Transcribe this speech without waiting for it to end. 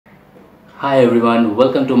Hi everyone,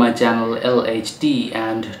 welcome to my channel LHT,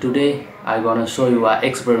 and today I'm gonna show you an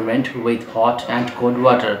experiment with hot and cold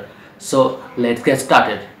water. So let's get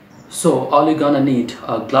started. So all you're gonna need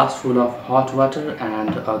a glass full of hot water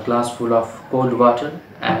and a glass full of cold water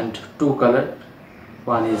and two color.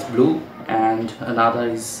 One is blue and another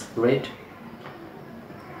is red,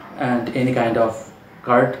 and any kind of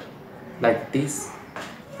card like this,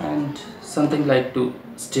 and something like to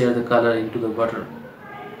stir the color into the water.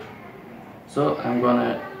 So I'm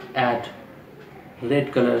gonna add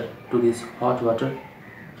red color to this hot water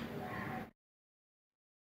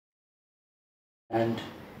and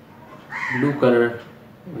blue color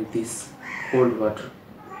with this cold water.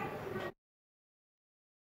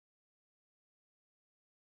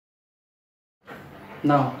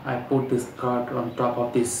 Now I put this card on top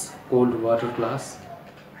of this cold water glass,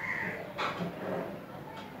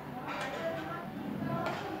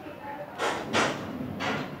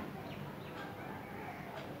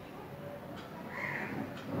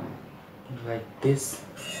 like this,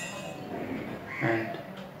 and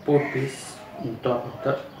put this on top of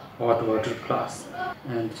the hot water glass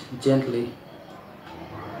and gently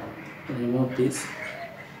remove this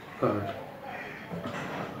card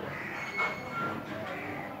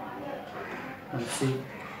and see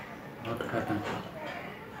what happens.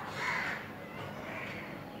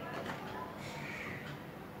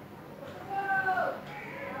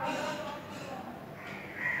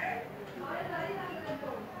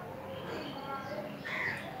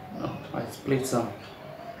 Oh, I split some.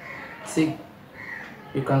 See,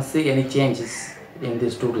 you can't see any changes in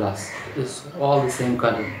these two glass. It's all the same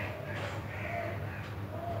color,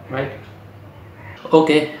 right?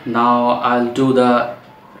 Okay, now I'll do the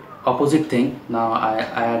opposite thing. Now I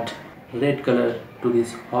add red color to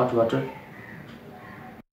this hot water,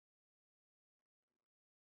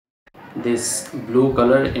 this blue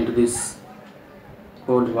color into this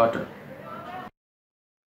cold water,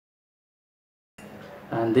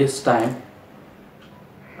 and this time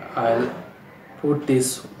I'll put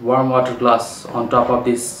this warm water glass on top of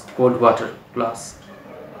this cold water glass.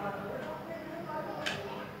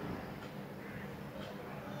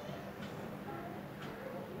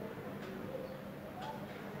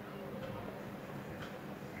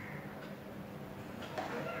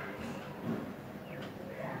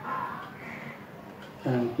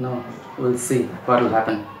 And now we'll see what will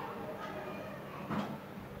happen.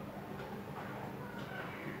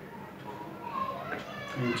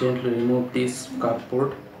 And gently remove this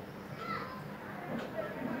cardboard.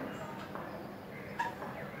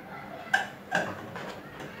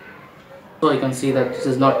 So you can see that this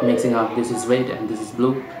is not mixing up. This is red and this is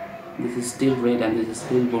blue. This is still red and this is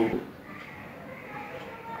still blue.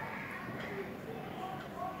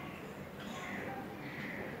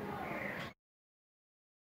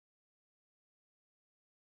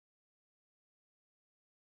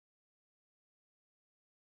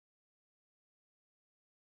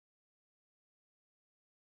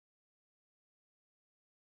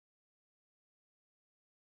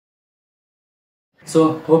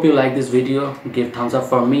 So hope you like this video. Give thumbs up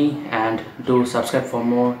for me and do subscribe for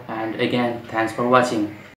more, and again thanks for watching.